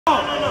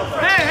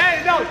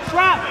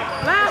drop.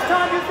 Last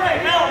time you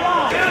said hell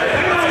no.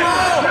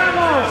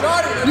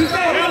 You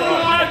said hell no.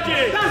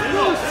 That's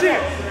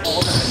bullshit.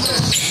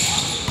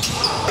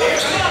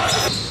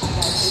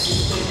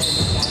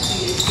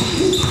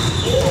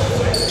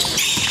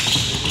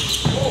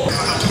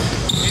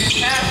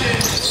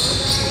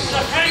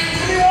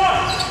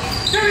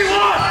 Give me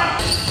one.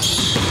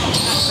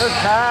 Good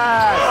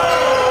pass.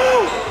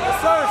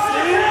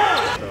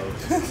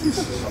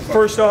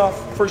 First off,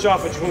 I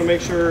just want to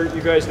make sure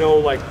you guys know,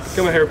 like,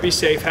 come out here, be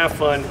safe, have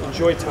fun,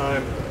 enjoy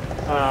time,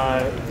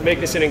 make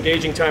this an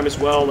engaging time as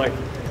well. Like,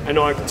 I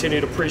know I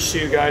continue to preach to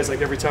you guys, like,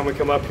 every time we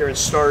come up here and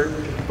start,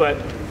 but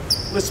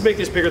let's make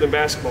this bigger than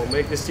basketball,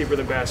 make this deeper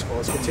than basketball.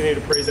 Let's continue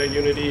to praise that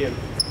unity and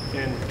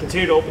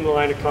continue to open the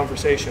line of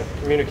conversation,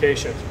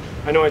 communication.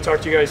 I know I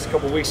talked to you guys a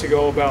couple weeks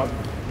ago about,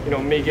 you know,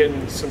 me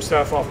getting some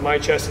stuff off my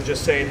chest and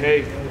just saying,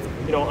 hey,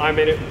 you know, I'm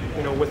in it,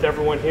 you know, with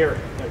everyone here.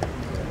 Like,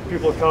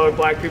 people of color,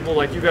 black people,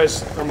 like, you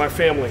guys are my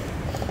family.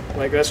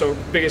 Like, that's the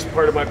biggest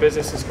part of my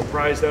business is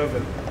comprised of,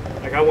 and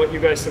like, I want you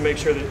guys to make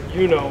sure that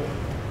you know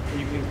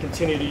you can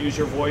continue to use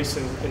your voice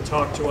and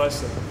talk to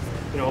us. And,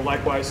 you know,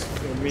 likewise,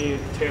 you know, me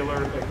and Taylor,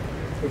 like,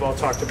 we've all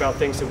talked about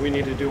things that we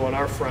need to do on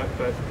our front,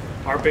 but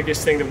our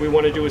biggest thing that we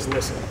want to do is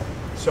listen.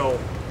 So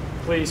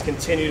please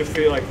continue to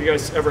feel like if you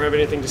guys ever have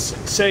anything to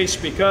say,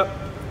 speak up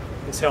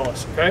and tell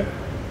us, okay?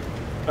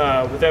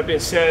 With that being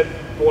said,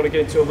 I want to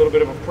get into a little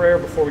bit of a prayer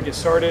before we get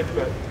started,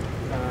 but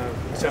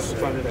let's have some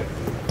fun today.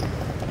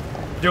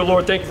 Dear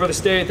Lord, thank you for this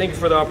day. Thank you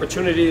for the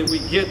opportunity that we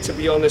get to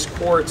be on this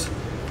court.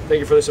 Thank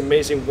you for this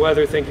amazing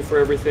weather. Thank you for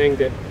everything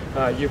that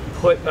you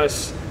put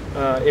us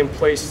in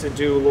place to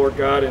do, Lord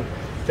God. And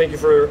thank you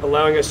for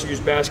allowing us to use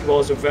basketball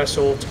as a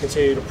vessel to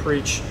continue to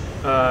preach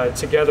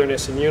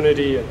togetherness and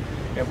unity.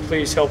 And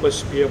please help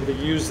us be able to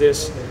use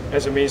this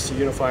as a means to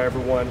unify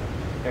everyone.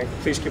 And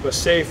please keep us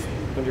safe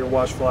under your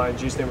watchful eye. In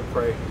Jesus' name we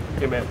pray.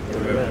 Amen.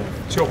 Amen.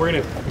 Let's go, bring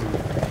it in.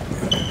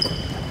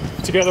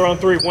 Together on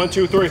three. 1,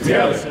 2, 3.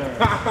 Together.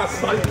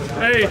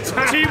 Hey,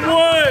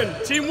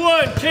 team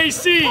one,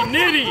 KC,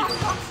 Nitty,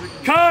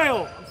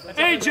 Kyle,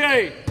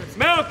 AJ,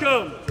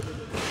 Malcolm.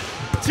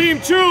 Team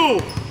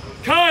 2,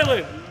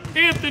 Kylan,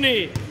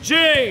 Anthony,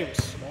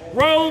 James,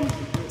 Rome,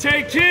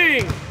 Tay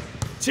King.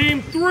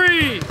 Team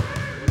 3,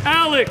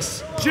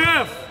 Alex,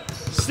 Jeff,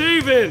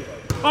 Steven,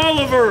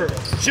 Oliver,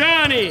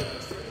 Johnny.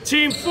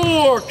 Team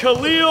 4,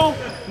 Khalil,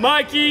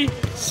 Mikey,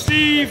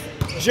 Steve,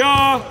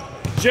 Ja,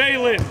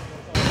 Jalen.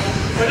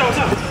 What's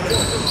up?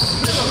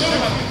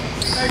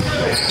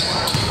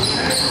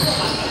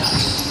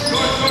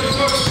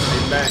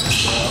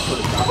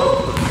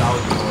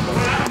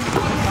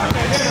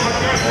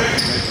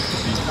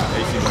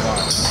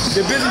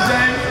 Get busy,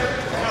 James.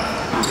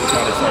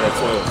 Try to start at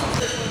 12.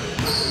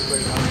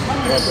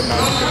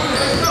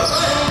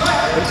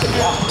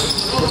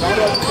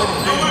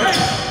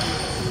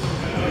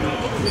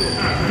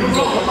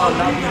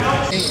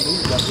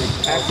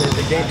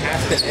 The game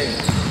has to end.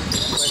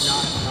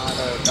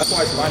 That's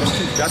why it's -2.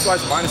 That's why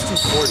it's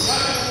 -240.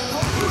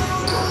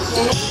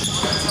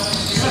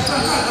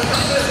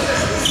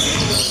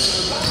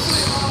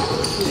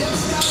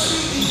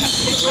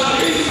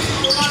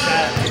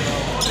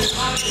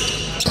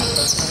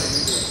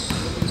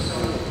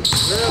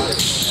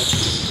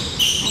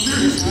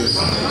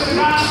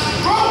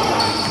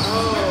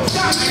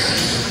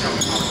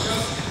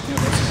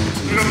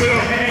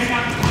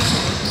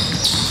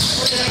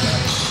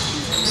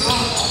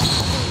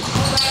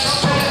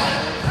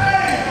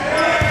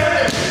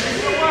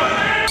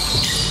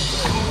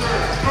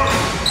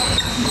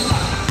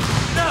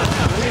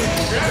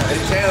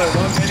 Taylor,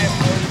 1 minute,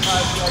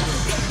 45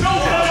 seconds.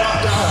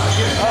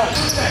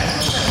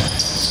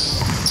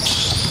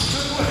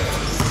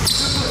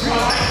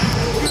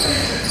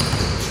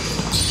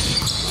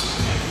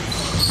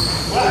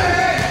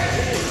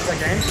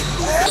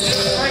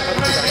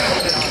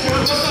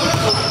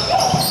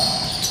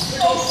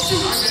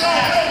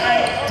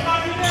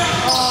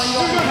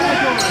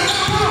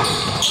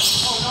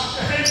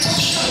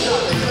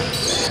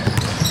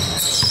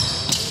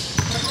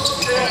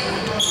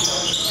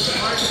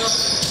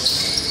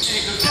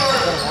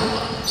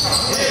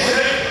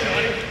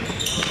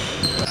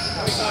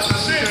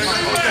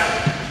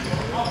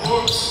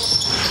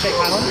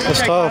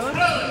 That's tough.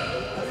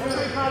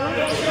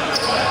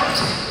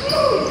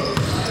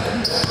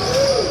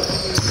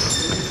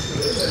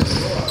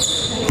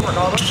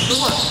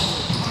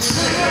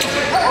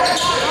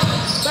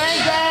 Bang,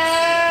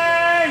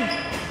 bang!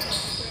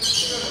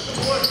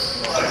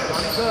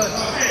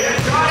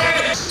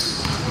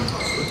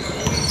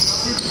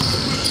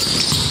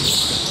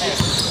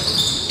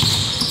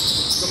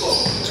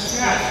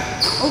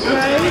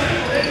 Okay.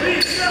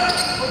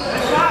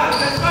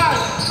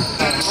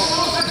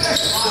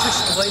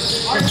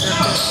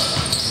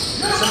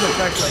 Some of the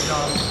effects like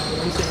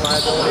leasing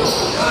liability.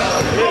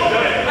 Go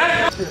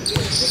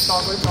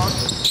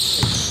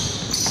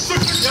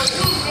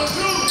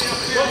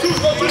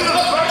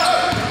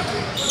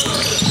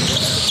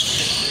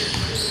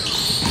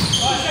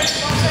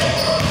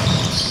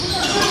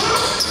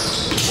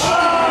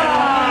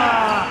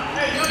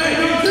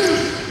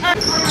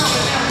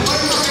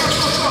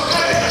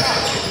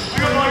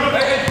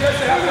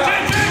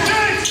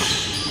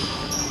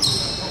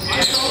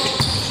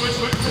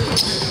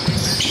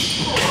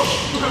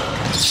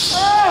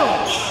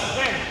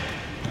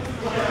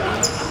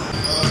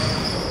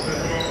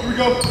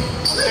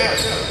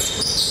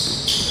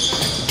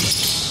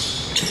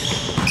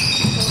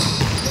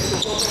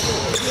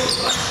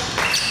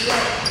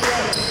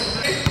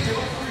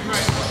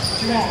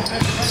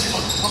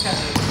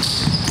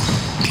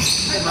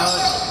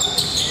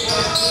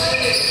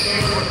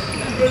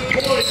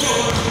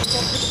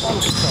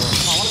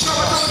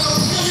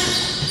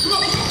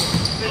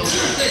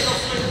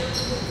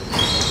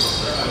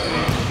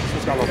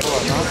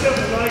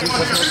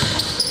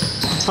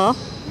Huh?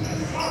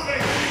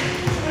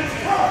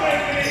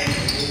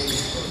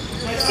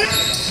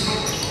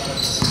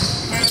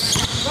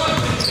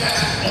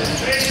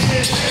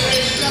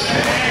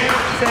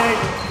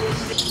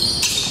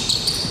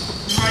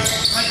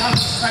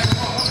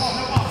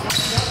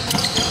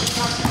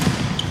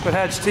 Good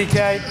hedge, TK.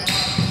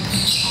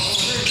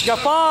 You got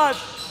 5.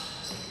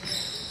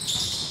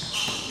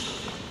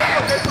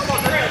 Out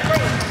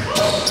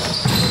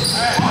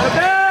of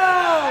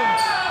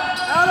bounds!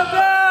 Out of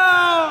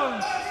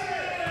bounds!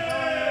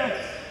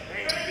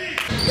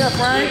 Yeah,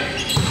 Frank.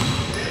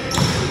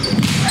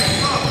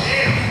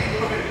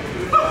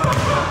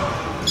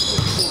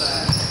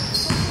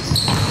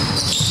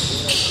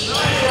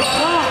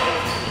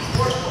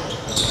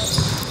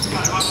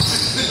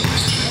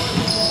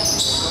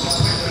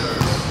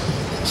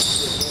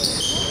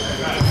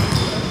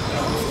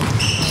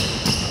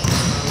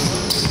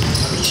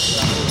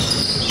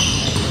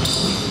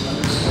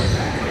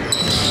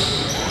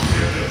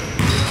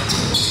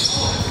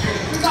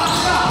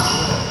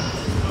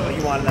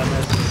 You wanted that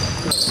man.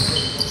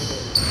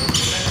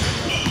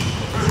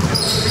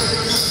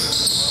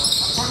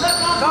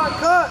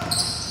 Cut!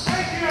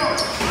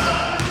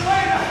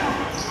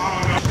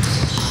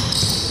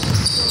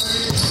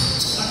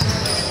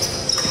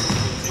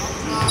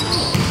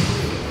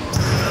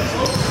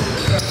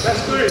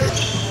 That's good.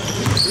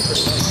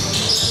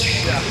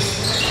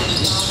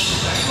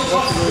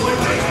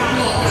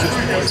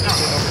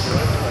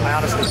 I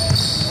honestly.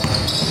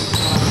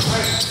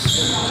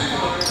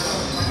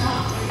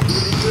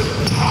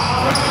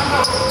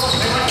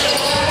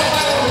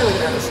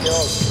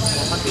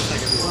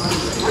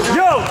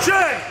 Yo,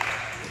 Jay!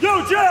 Yo,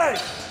 Jay!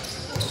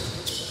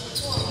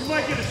 You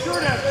might get a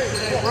short after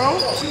today, bro.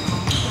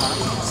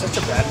 Such a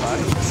bad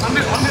body. I'm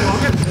in.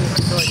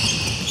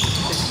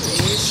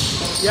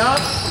 Yup.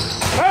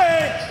 Hey!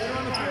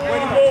 Way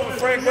to go over,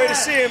 Frank. Way to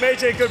see him.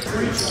 AJ, good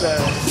preach.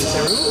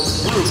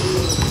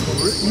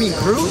 You mean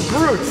Groot?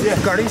 Groot, yeah.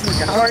 Guardians of the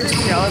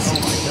Galaxy.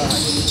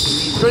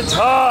 Good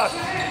talk.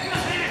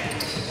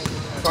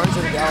 Guardians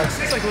of the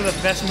Galaxy. It's like one of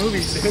the best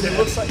movies. Dude. It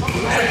looks like the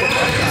bad guy.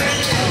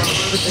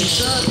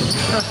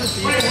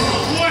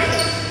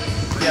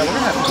 Yeah, we're gonna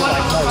have to do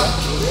like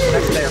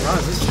next day of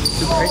runs. This is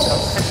super great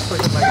though.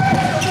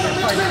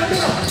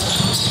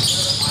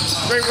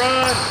 Great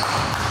run.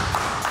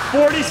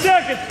 40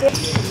 seconds.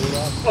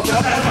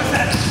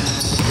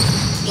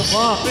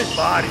 Big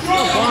body.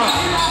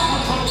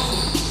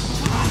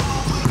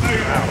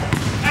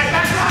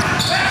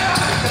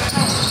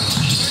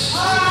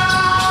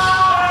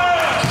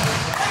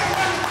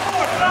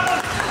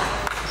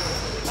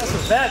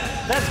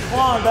 That's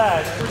clawing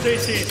back. Where's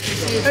AC?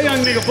 Hey, young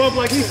nigga, bump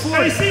like he's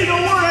 40. AC,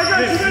 don't worry, I got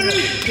you, baby.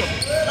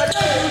 I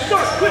got you.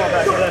 Start. Quick,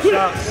 back to that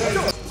shot.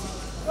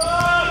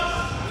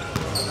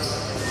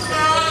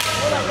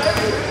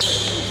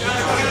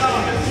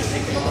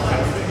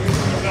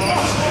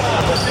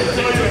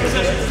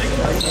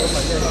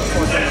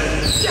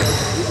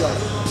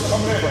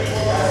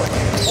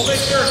 I'll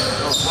make sure.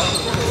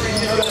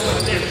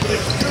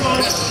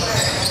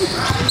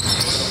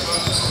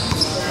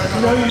 You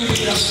know you need to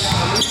get up.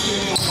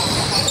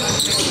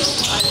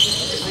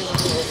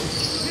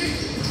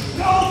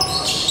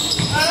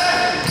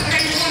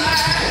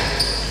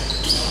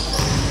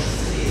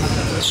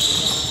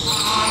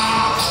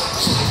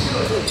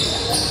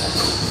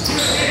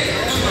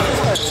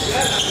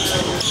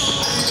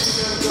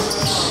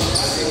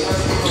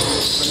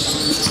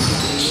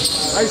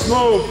 Nice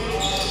move.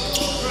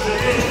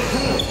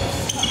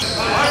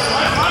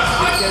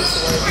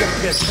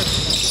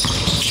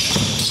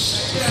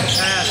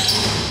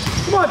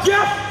 Come on,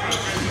 Jeff.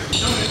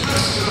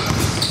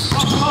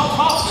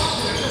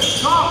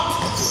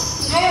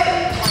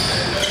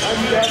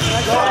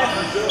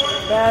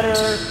 Better.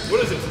 What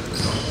is it?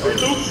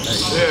 3-2?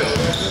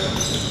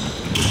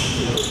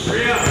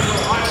 Yeah.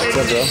 What's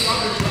up, bro?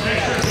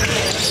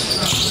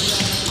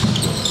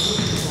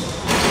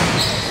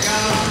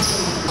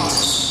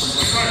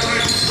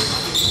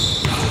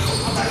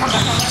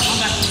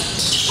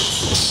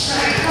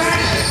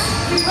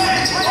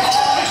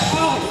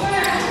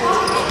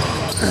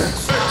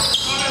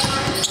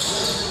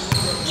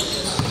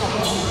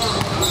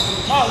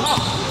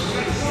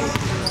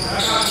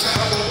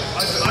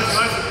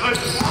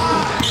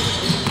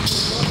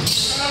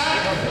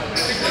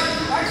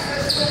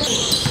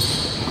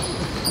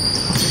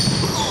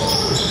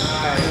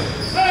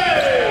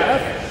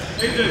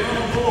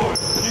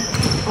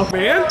 Oh,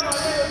 man.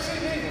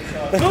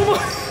 Come on.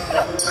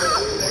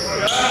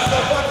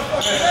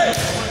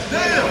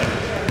 Damn.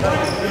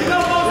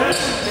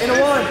 Game to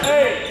 1.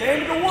 Hey,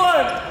 game to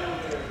 1.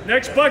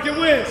 Next bucket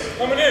wins.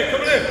 Coming in,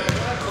 coming in.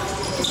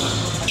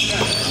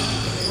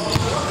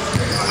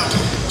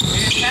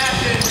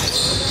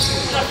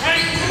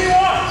 Give me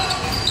one.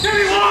 Give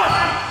me one.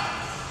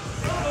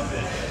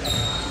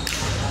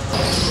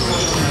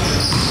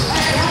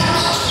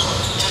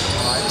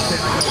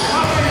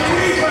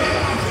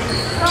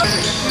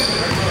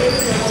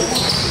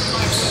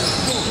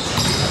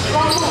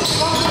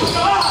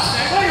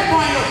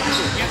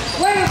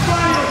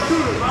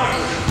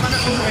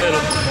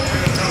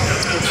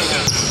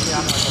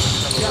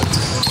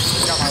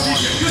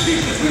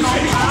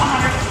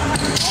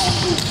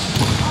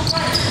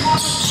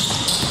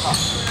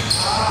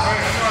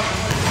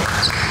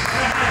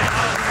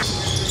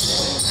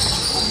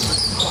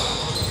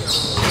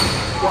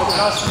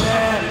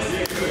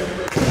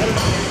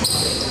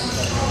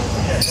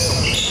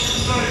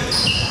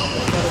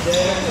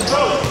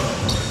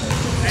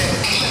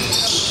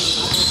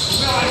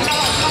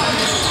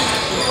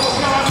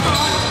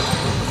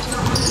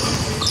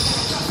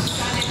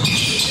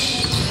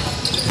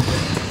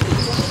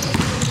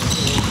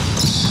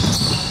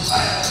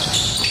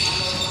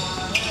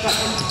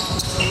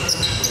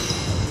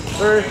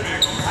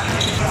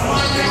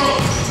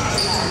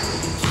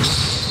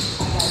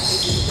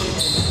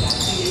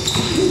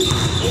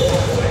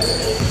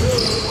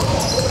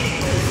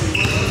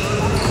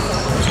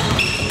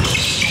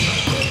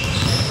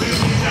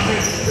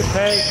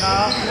 Hey,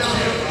 Kyle.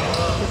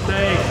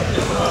 Hey.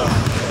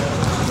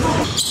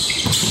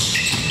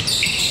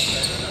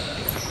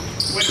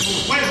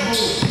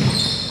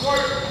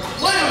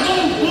 Way to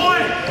move, boy!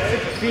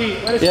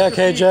 Yeah,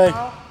 KJ.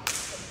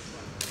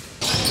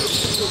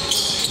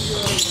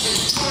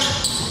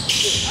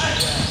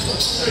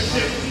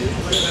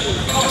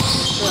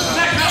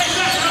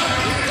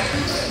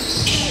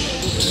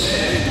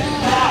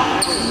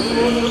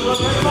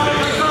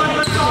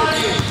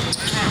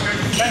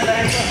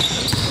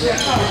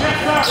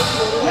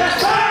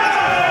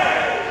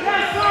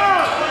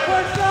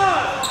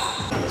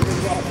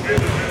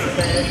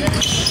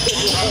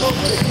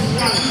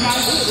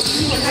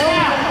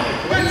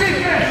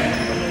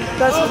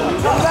 That's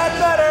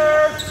better.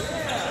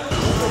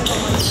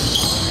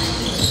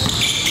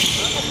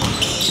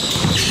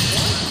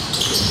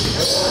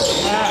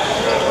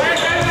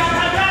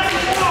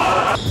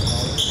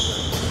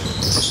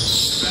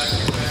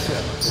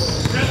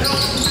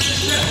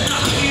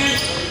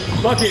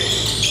 Bucket.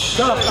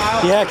 Tough,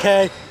 Kyle. Yeah,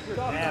 Kay.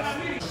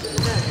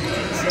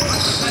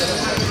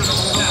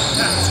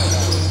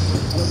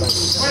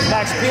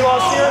 Max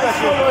P-Loss here. That's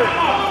your word.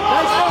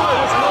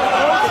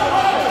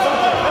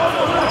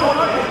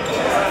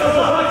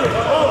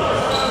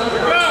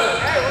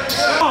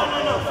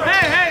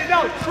 Hey, no,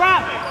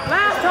 drop.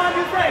 Last time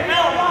you break.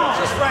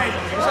 Just right.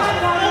 Just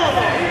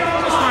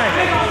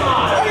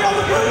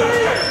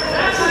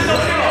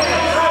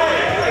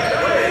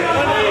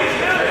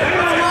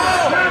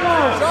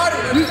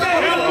You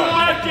got it.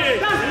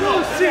 That's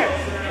bullshit.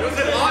 Was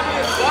it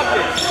obvious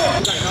bucket?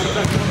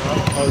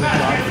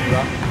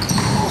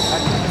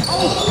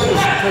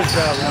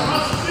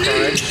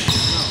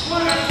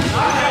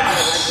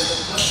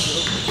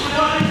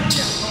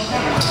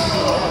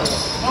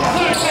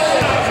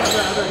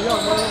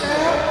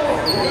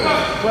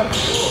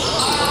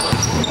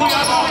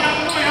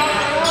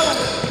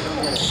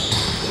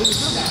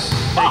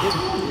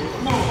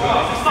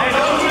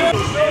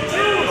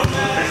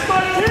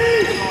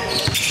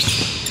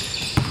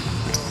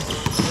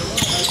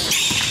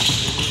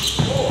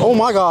 Oh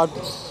my God.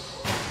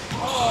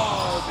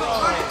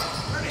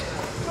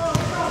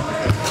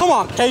 Come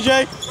on,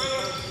 KJ.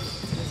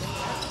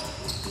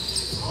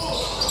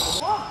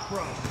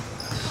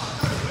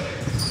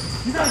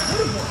 You guys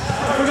did it.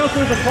 I forgot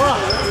there was a block.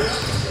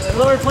 I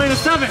thought we were playing a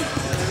 7.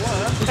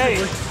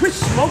 Hey, quit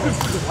smoking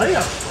for the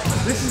layup.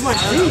 This is my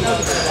team.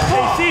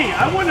 Hey, see,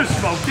 I wouldn't have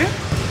smoked it.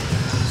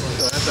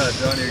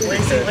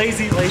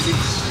 Lazy.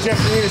 Jeff,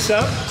 you need a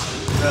sub?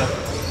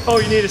 Yeah. Oh,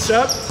 you need a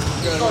sub?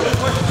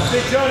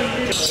 Big Johnny, you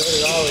need a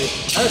sub.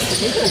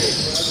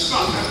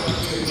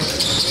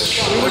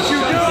 What you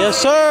do? Yes,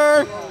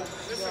 sir.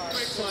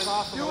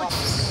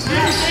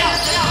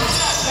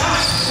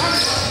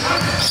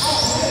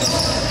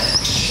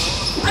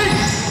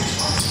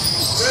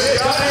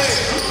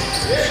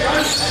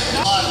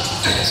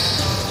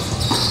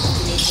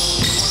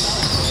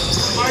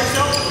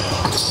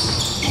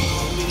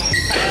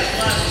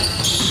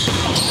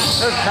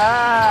 Good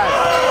pass.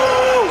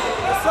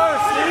 Yes, sir,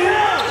 Steve.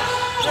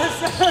 Yes,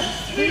 sir,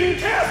 Steve.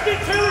 Casket,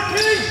 Taylor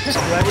King.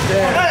 Right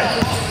there.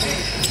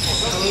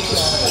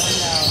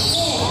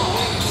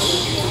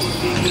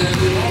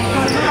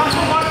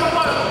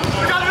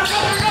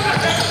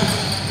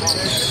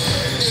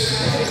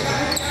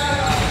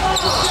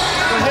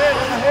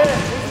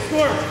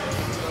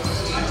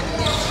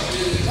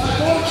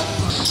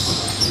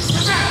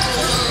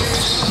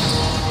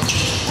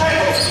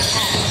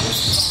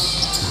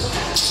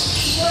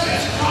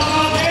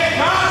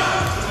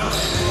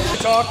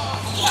 Talk.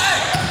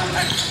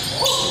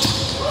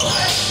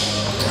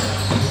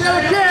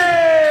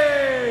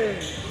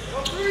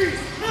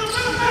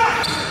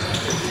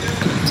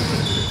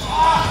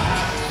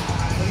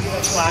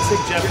 classic.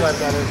 Jeff led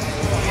better.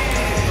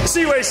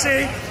 CYC,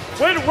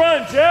 way to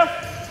run, Jeff.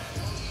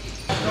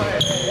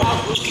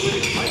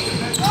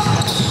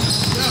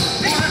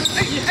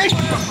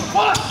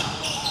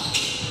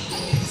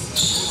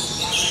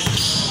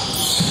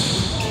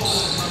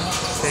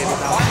 Save it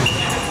now.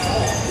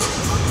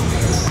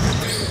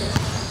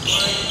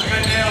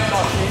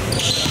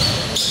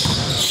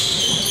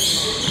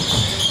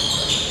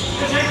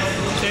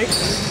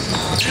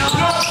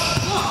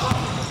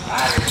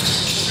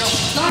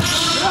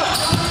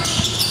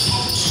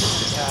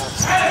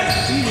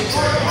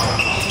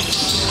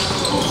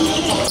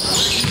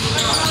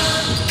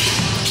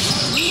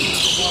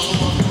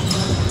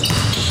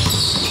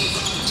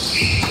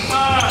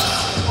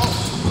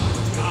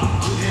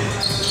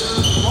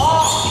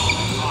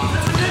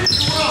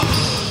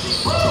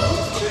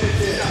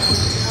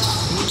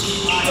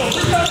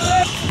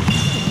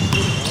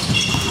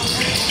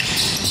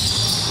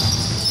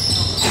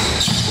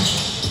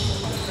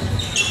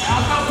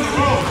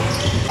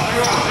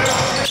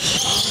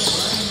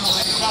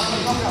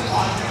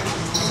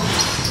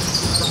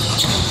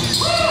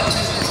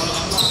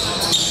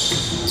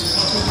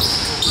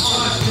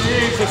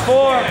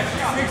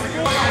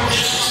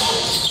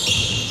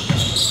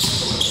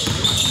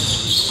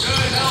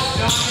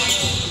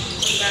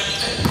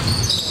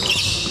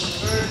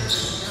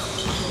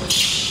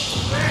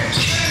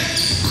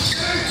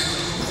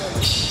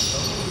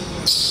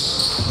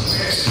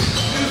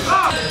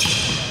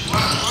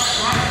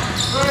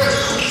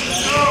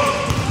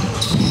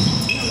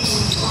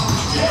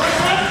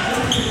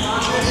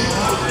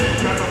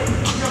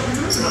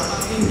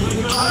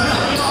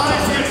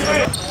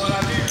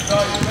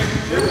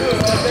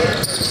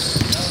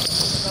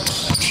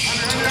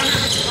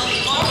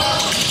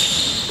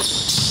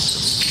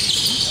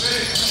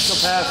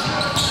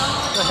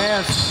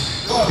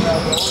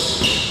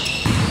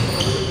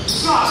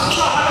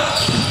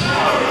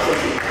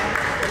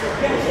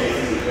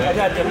 I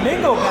got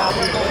Domingo now.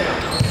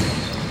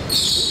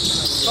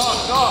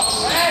 Stop.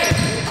 Hey!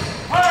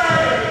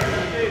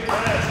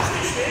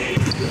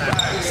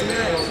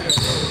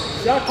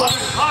 Shot clock.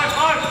 Five.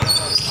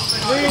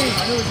 Please.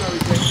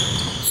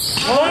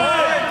 One.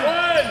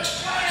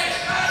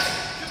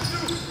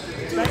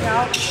 Back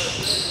out.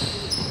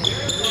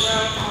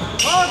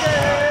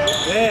 Okay.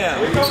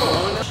 Damn.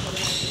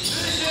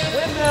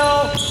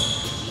 Windmill.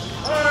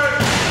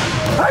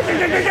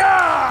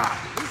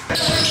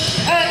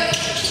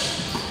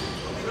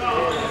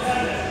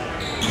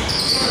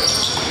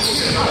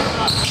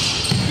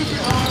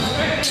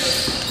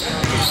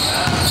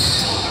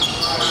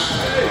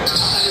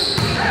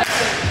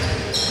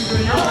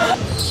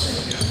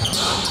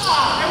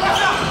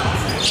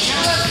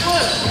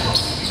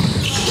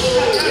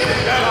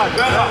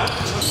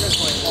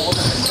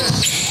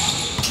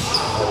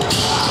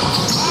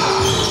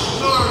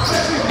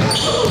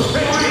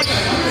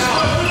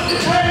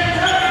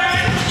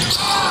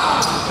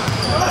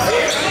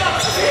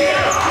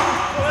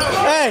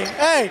 Hey!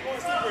 Hey!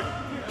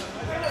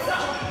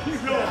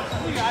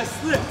 I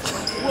slipped.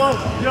 Whoa,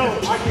 yo,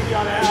 I can get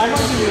on that. I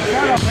might give you a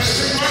shout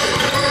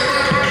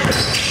out.